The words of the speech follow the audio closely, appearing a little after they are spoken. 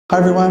Hi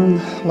everyone,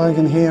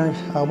 Logan here.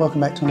 Welcome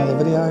back to another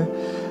video.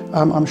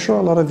 I'm sure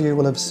a lot of you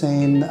will have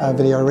seen a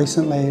video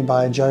recently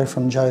by Joe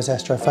from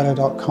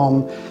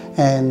joe'sastrophoto.com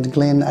and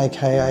Glenn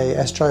aka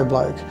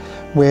ASTROBLOKE,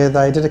 where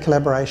they did a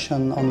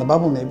collaboration on the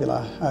Bubble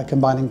Nebula,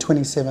 combining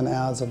 27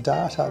 hours of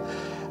data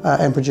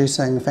and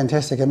producing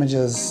fantastic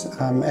images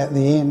at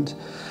the end.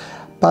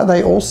 But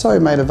they also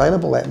made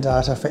available that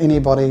data for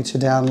anybody to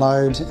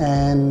download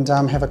and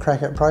have a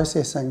crack at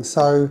processing.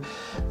 So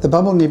the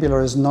Bubble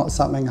Nebula is not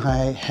something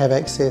I have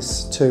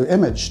access to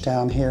image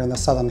down here in the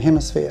southern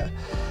hemisphere.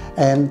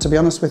 And to be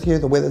honest with you,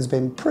 the weather's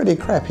been pretty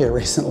crap here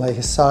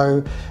recently,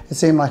 so it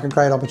seemed like a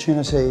great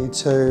opportunity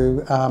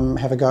to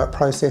have a go at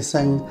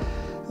processing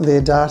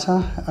their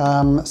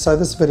data. So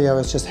this video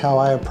is just how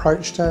I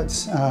approached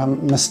it,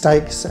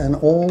 mistakes and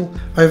all.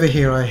 Over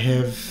here I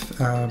have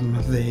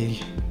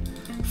the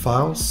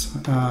files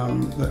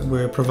that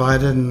were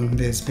provided, and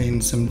there's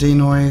been some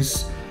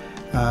denoise,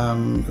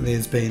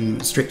 there's been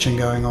stretching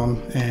going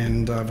on,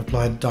 and I've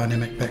applied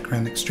dynamic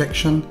background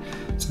extraction.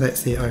 So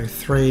that's the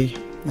O3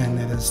 and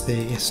that is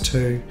the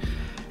S2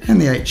 and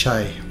the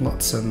HA.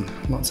 Lots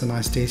of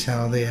nice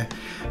detail there.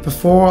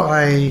 Before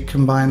I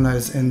combine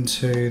those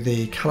into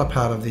the color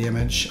part of the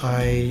image,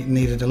 I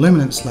needed a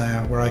luminance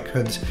layer where I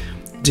could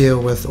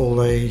deal with all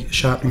the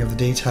sharpening of the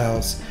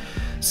details.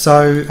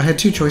 So I had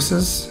two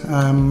choices.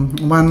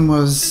 One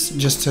was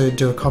just to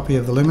do a copy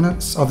of the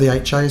luminance, of the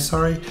HA,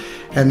 sorry,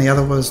 and the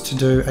other was to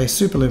do a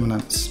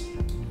superluminance.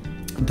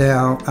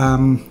 Now,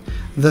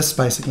 this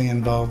basically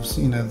involves,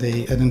 an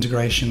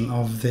integration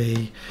of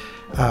the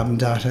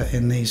data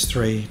in these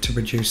three to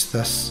produce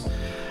this,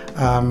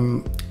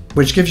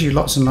 which gives you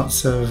lots and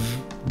lots of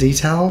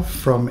detail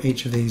from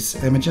each of these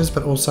images,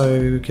 but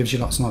also gives you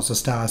lots and lots of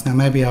stars. Now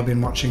maybe I've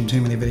been watching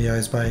too many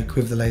videos by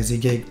Quiv the Lazy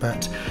Geek,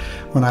 but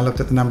when I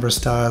looked at the number of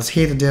stars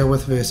here to deal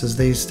with versus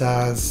these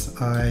stars,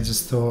 I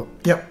just thought,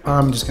 yep,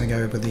 I'm just going to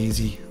go with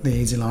the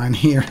easy line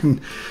here and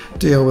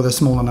deal with a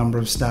smaller number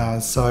of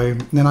stars. So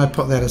then I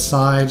put that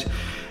aside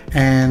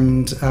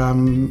and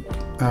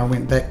I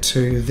went back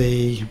to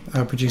the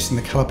producing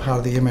the color part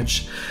of the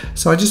image.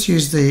 So I just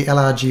used the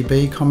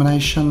LRGB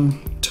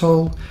combination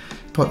tool,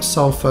 put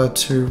sulfur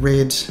to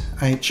red,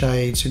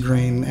 HA to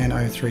green, and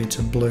O3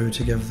 to blue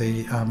to give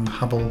the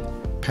Hubble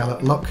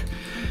palette look.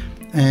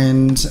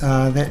 And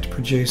that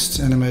produced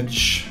an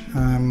image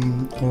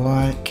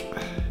like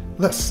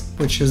this,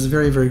 which is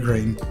very, very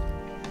green.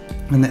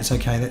 And that's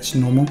okay, that's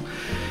normal.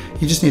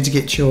 You just need to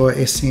get your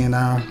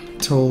SCNR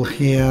tool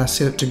here,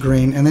 set it to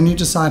green, and then you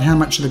decide how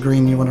much of the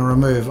green you want to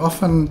remove.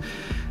 Often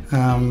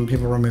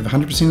people remove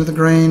 100% of the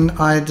green.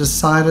 I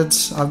decided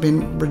I've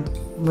been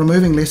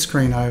removing less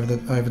green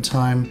over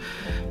time,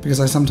 because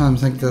I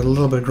sometimes think that a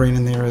little bit of green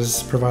in there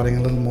is providing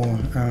a little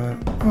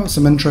more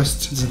some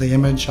interest to the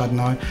image. I don't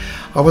know.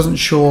 I wasn't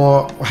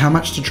sure how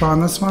much to try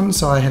on this one,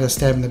 so I had a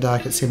stab in the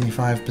dark at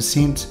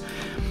 75%,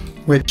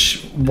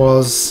 which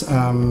was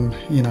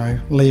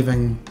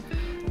leaving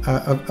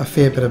a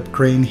fair bit of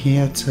green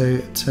here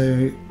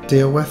to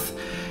deal with.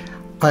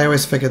 I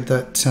always figured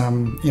that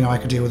I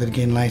could deal with it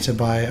again later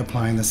by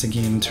applying this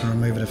again to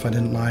remove it if I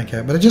didn't like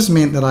it. But it just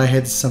meant that I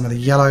had some of the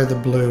yellow, the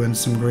blue, and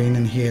some green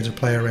in here to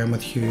play around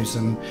with hues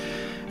and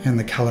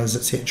the colours,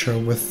 etc.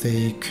 with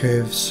the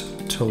curves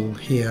tool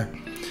here.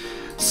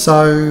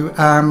 So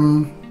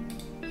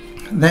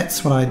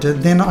that's what I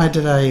did. Then I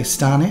did a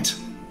star net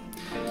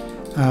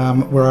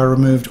where I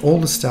removed all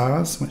the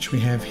stars, which we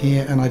have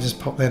here, and I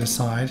just popped that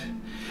aside.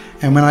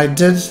 And when I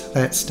did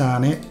that star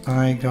net,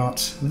 I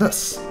got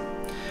this,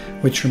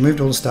 which removed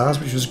all the stars,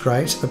 which was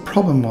great. The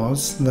problem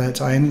was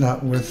that I ended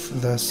up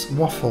with this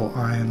waffle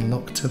iron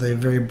look to the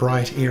very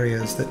bright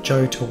areas that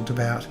Joe talked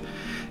about.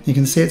 You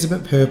can see it's a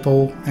bit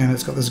purple and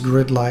it's got this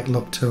grid-like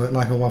look to it,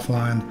 like a waffle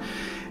iron.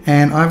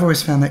 And I've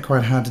always found that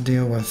quite hard to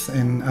deal with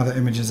in other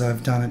images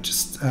I've done. It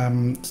just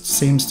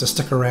seems to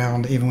stick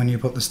around even when you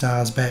put the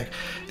stars back.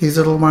 These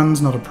little ones,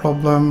 not a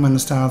problem. When the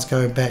stars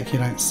go back, you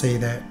don't see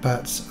that.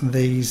 But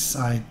these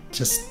I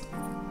just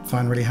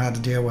find really hard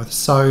to deal with.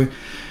 So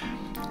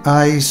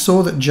I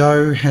saw that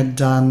Joe had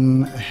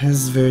done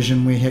his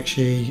version where he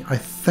actually, I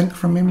think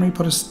from memory,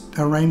 put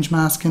a range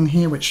mask in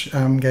here, which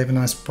gave a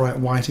nice bright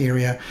white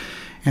area,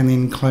 and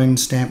then clone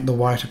stamped the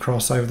white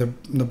across over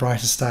the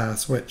brighter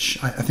stars, which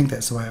I think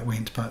that's the way it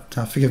went, but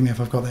forgive me if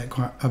I've got that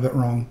quite a bit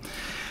wrong.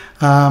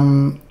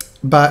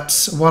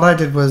 But what I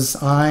did was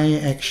I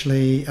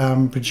actually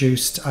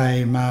produced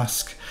a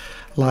mask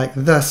like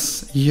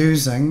this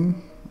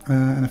using,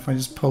 and if I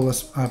just pull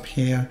this up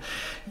here,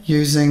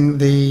 using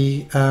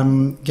the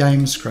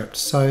game script.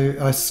 So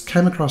I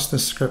came across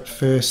this script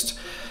first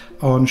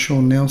on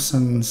Sean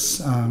Nelson's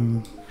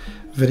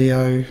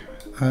video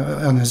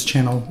on his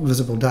channel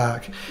Visible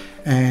Dark,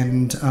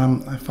 and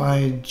if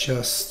I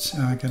just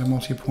get a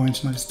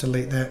multi-point and I just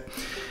delete that,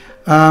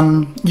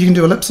 you can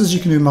do ellipses, you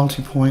can do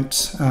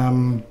multi-point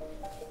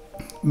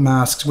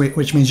masks,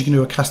 which means you can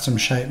do a custom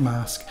shape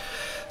mask.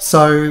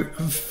 So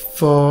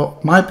for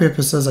my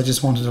purposes I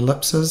just wanted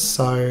ellipses,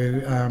 so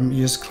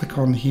you just click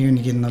on here and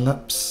you get an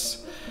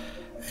ellipse,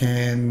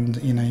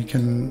 and you know, you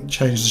can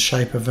change the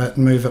shape of it,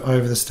 move it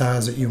over the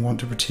stars that you want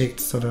to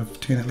protect, sort of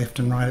turn it left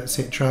and right,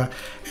 etc.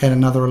 Add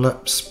another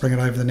ellipse, bring it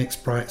over the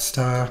next bright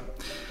star,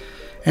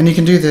 and you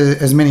can do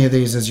as many of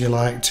these as you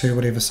like to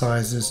whatever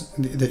sizes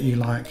that you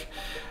like.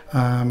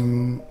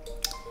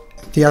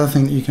 The other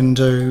thing that you can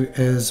do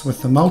is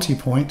with the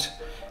multi-point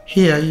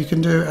here, you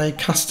can do a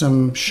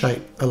custom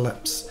shape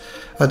ellipse.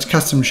 It's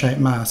custom shape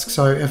mask.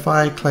 So if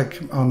I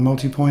click on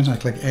multi-point, I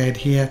click add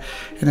here,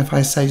 and if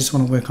I say just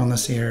want to work on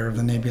this area of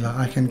the nebula,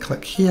 I can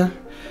click here,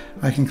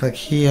 I can click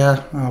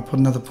here, I'll put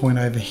another point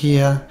over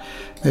here,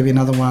 maybe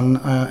another one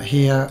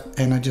here,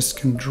 and I just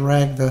can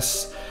drag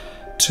this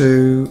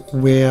to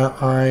where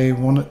I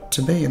want it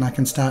to be, and I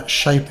can start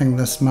shaping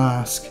this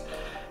mask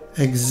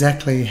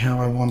exactly how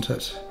I want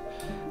it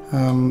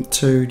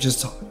to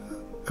just,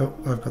 oh,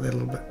 I've got that a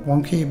little bit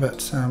wonky,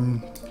 but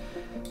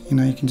you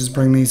know, you can just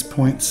bring these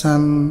points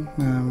in,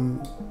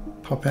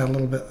 pop out a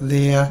little bit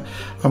there.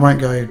 I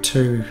won't go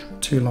too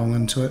long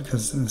into it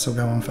because this will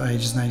go on for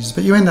ages and ages,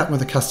 but you end up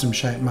with a custom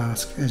shape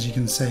mask, as you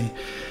can see.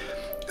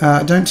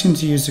 I don't tend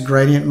to use a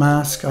gradient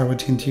mask. I would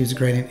tend to use a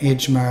gradient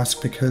edge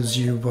mask because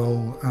you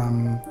will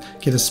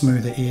get a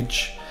smoother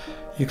edge.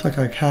 You click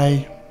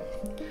OK,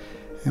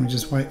 and we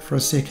just wait for a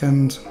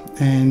second,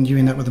 and you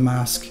end up with a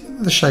mask,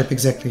 the shape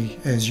exactly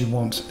as you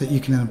want, that you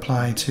can then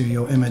apply to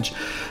your image.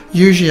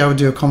 Usually I would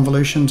do a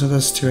convolution to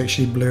this to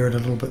actually blur it a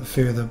little bit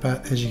further,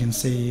 but as you can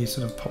see, you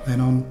sort of pop that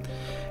on,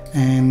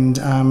 and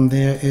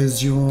there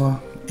is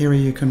your area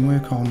you can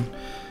work on.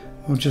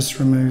 We'll just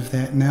remove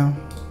that now.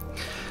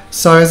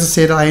 So as I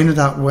said, I ended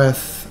up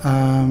with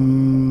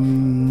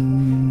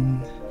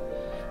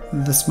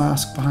this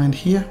mask behind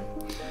here,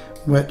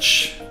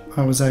 which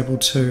I was able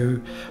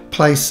to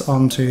place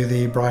onto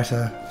the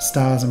brighter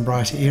stars and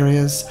brighter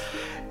areas.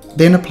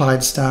 Then applied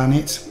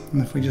StarNet,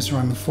 and if we just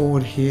run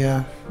forward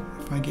here,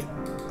 if I get,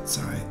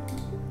 sorry,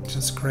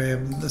 just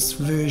grab this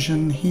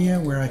version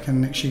here where I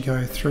can actually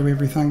go through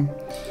everything.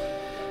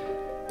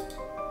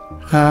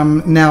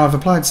 Now I've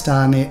applied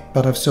StarNet,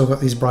 but I've still got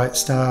these bright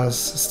stars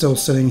still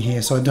sitting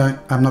here, so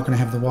I'm not going to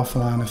have the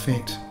waffle iron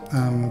effect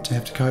to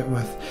have to cope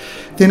with.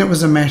 Then it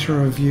was a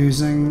matter of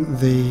using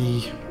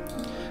the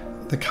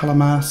color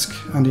mask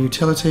under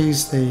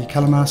utilities, the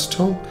color mask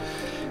tool,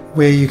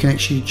 where you can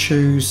actually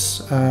choose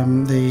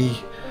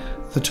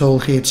the tool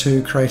here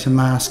to create a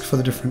mask for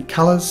the different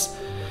colors,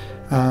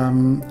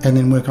 and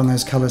then work on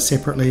those colors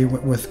separately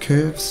with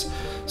curves.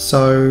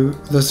 So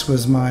this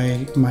was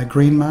my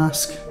green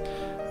mask,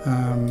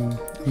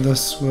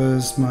 this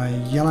was my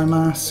yellow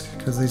mask,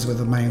 because these were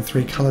the main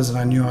three colors that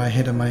I knew I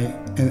had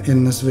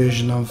in this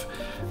version of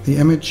the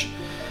image,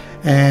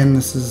 and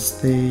this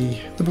is the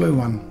blue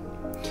one.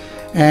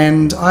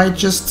 And I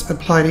just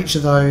applied each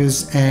of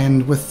those,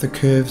 and with the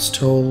curves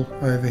tool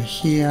over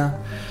here,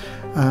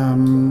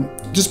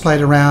 just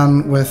played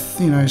around with,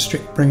 you know,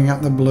 bringing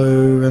up the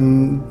blue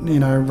and, you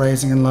know,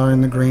 raising and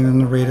lowering the green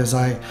and the red as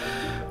I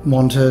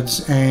wanted,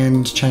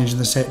 and changing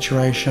the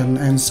saturation.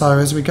 And so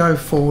as we go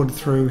forward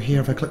through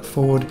here, if I click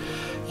forward,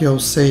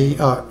 you'll see,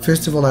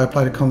 first of all, I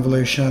applied a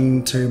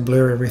convolution to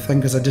blur everything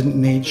because I didn't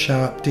need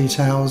sharp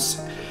details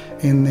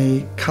in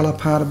the color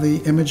part of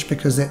the image,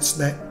 because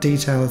that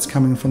detail is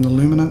coming from the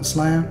luminance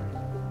layer.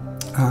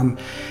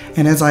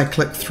 And as I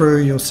click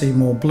through, you'll see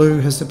more blue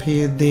has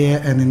appeared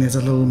there, and then there's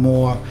a little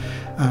more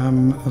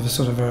of a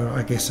sort of a,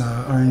 I guess,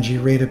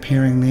 orangey red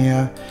appearing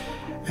there,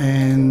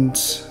 and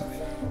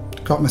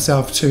got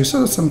myself to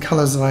sort of some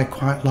colors that I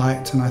quite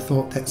liked, and I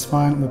thought that's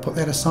fine, we'll put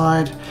that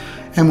aside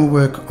and we'll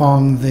work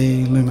on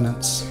the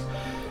luminance.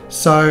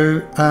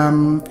 So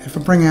if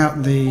I bring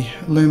out the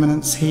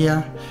luminance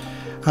here,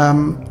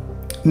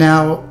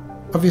 now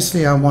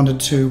obviously I wanted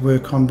to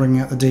work on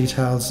bringing out the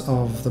details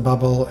of the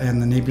bubble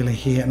and the nebula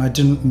here, and I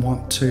didn't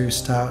want to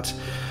start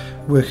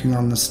working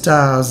on the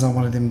stars. I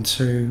wanted them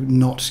to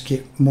not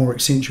get more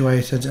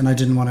accentuated, and I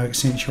didn't want to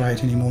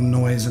accentuate any more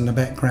noise in the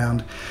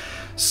background.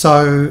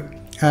 So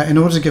in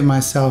order to give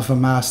myself a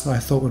mask that I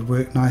thought would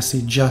work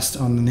nicely just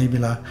on the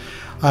nebula,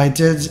 I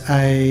did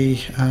a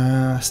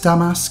star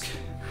mask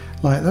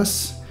like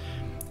this,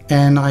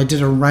 and I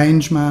did a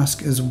range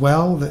mask as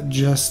well that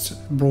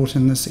just brought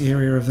in this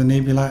area of the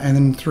nebula, and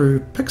then through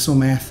pixel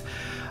math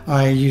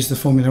I used the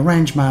formula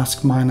range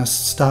mask minus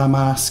star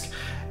mask,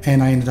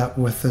 and I ended up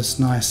with this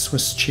nice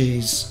Swiss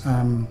cheese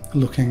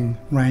looking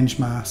range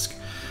mask.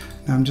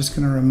 Now I'm just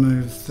going to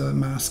remove the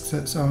mask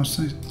that's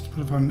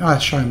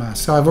show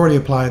mask. So I've already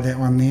applied that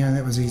one there,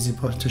 that was easy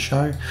to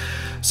show.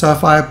 So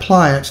if I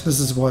apply it, this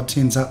is what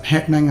ends up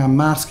happening. I'm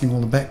masking all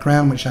the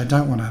background, which I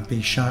don't want to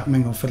be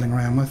sharpening or fiddling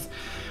around with.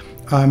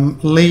 I'm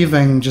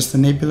leaving just the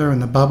nebula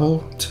and the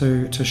bubble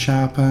to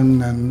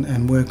sharpen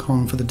and work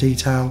on for the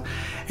detail,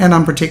 and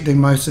I'm protecting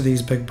most of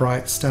these big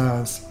bright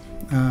stars.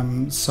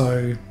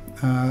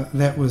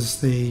 That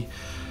was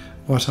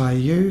what I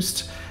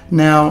used.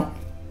 Now,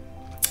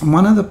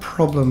 one of the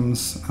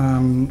problems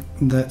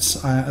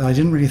that I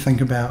didn't really think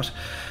about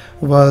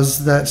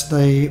was that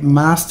the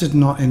mask did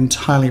not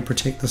entirely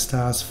protect the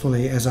stars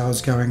fully as I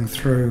was going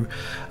through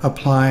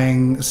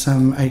applying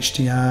some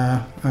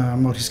HDR,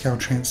 multi-scale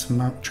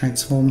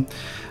transform,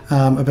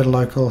 a bit of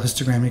local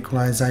histogram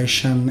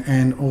equalization,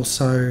 and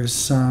also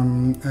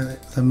some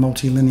the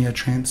multilinear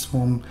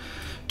transform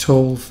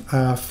tool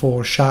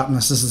for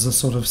sharpness. This is a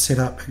sort of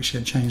setup.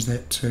 Actually I changed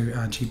that to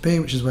RGB,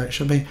 which is where it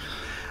should be.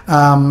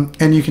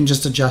 And you can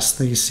just adjust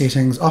these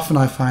settings. Often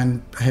I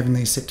find having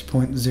these set to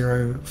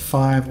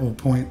 0.05 or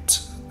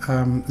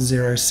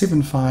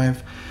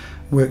 0.075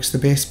 works the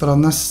best, but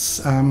on this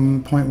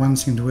 0.1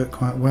 seemed to work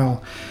quite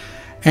well.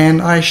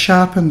 And I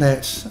sharpened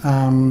that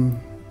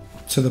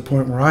to the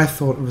point where I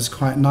thought it was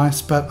quite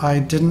nice, but I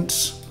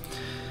didn't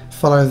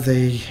follow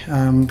the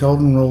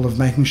golden rule of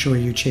making sure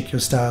you check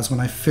your stars. When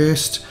I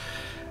first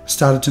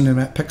started to learn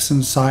about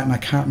Pixinsight, and I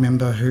can't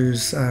remember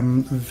whose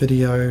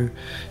video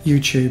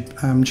YouTube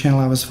channel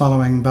I was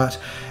following, but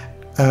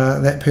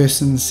that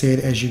person said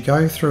as you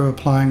go through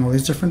applying all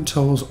these different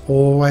tools,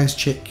 always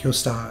check your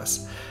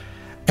stars.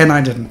 And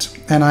I didn't,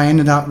 and I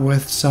ended up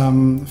with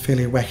some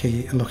fairly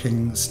wacky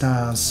looking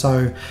stars.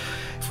 So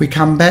if we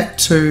come back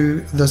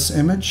to this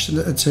image,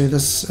 to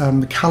this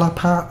color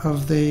part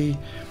of the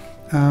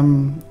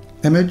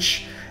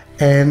image,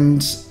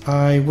 and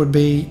I would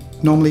be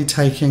normally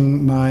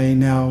taking my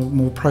now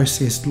more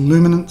processed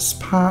luminance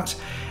part,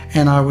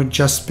 and I would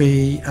just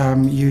be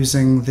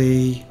using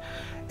the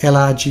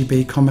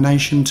LRGB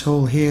combination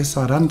tool here.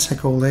 So I'd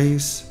untick all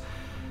these,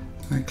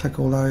 I click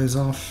all those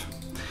off,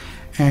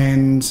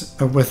 and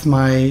with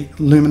my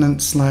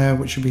luminance layer,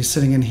 which would be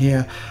sitting in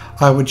here,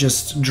 I would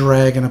just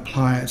drag and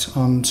apply it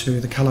onto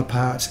the color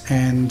part.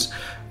 And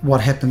what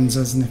happens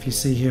is, and if you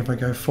see here, if I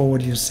go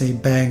forward, you'll see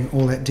bang,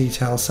 all that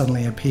detail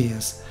suddenly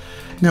appears.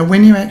 Now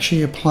when you're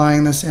actually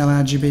applying this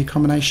LRGB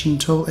combination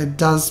tool, it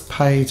does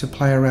pay to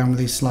play around with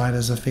these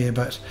sliders a fair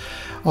bit.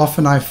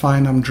 Often I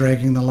find I'm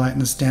dragging the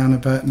lightness down a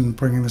bit and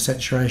bringing the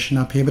saturation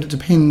up here, but it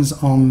depends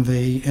on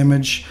the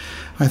image.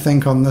 I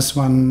think on this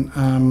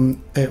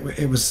one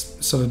it was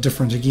sort of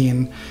different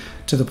again,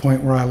 to the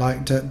point where I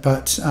liked it.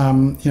 But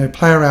you know,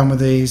 play around with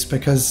these,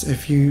 because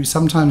if you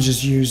sometimes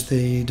just use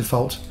the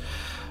default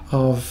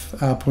of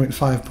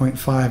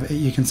 0.5,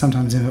 you can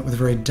sometimes end up with a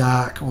very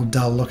dark or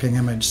dull looking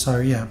image. So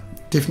yeah,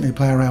 definitely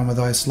play around with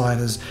those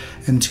sliders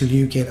until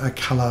you get a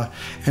color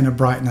and a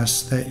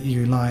brightness that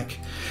you like.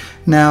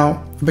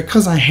 Now,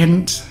 because I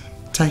hadn't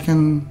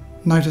taken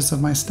notice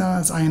of my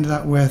stars, I ended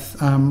up with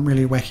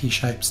really wacky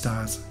shaped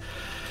stars,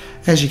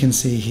 as you can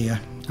see here.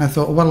 I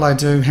thought, well, what'll I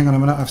do? Hang on a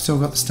minute, I've still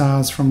got the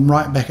stars from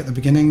right back at the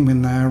beginning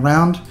when they're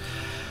around.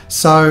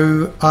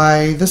 So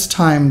I this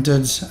time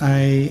did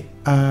a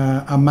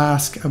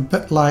mask a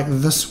bit like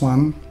this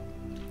one,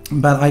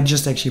 but I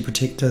just actually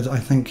protected, I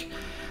think,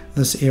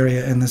 this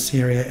area and this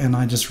area, and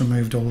I just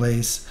removed all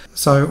these.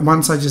 So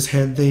once I just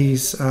had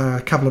these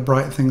couple of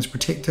bright things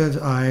protected,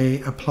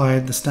 I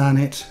applied the star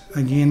net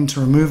again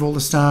to remove all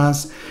the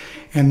stars,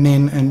 and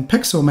then in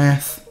Pixel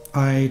Math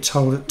I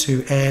told it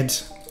to add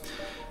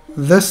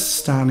this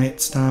star net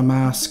star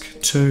mask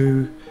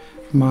to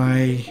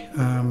my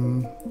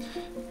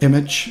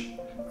image,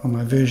 or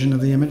my version of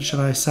the image should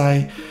I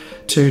say,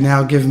 to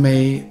now give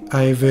me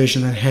a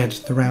version that had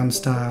the round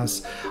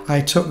stars.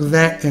 I took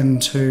that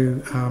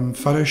into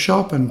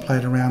Photoshop and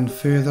played around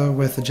further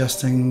with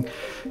adjusting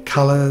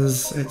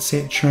colors,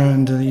 etc.,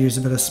 and to use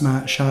a bit of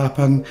smart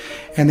sharpen,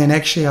 and then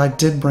actually I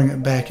did bring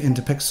it back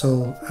into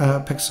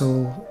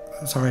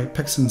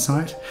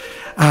Pixinsight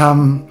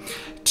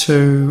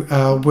to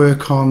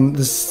work on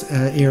this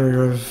area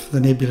of the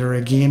nebula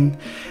again.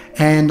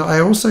 And I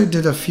also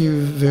did a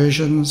few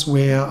versions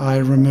where I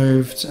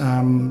removed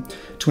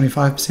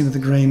 25% of the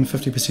green,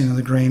 50% of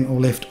the green, or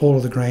left all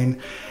of the green.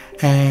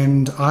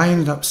 And I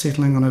ended up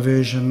settling on a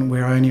version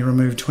where I only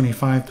removed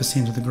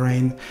 25% of the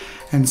green.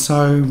 And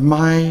so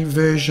my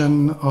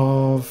version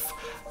of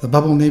the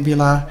Bubble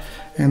Nebula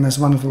and this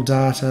wonderful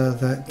data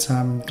that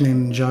Glenn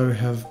and Joe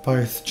have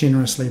both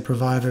generously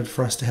provided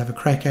for us to have a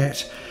crack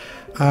at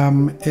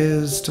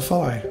is to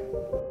follow.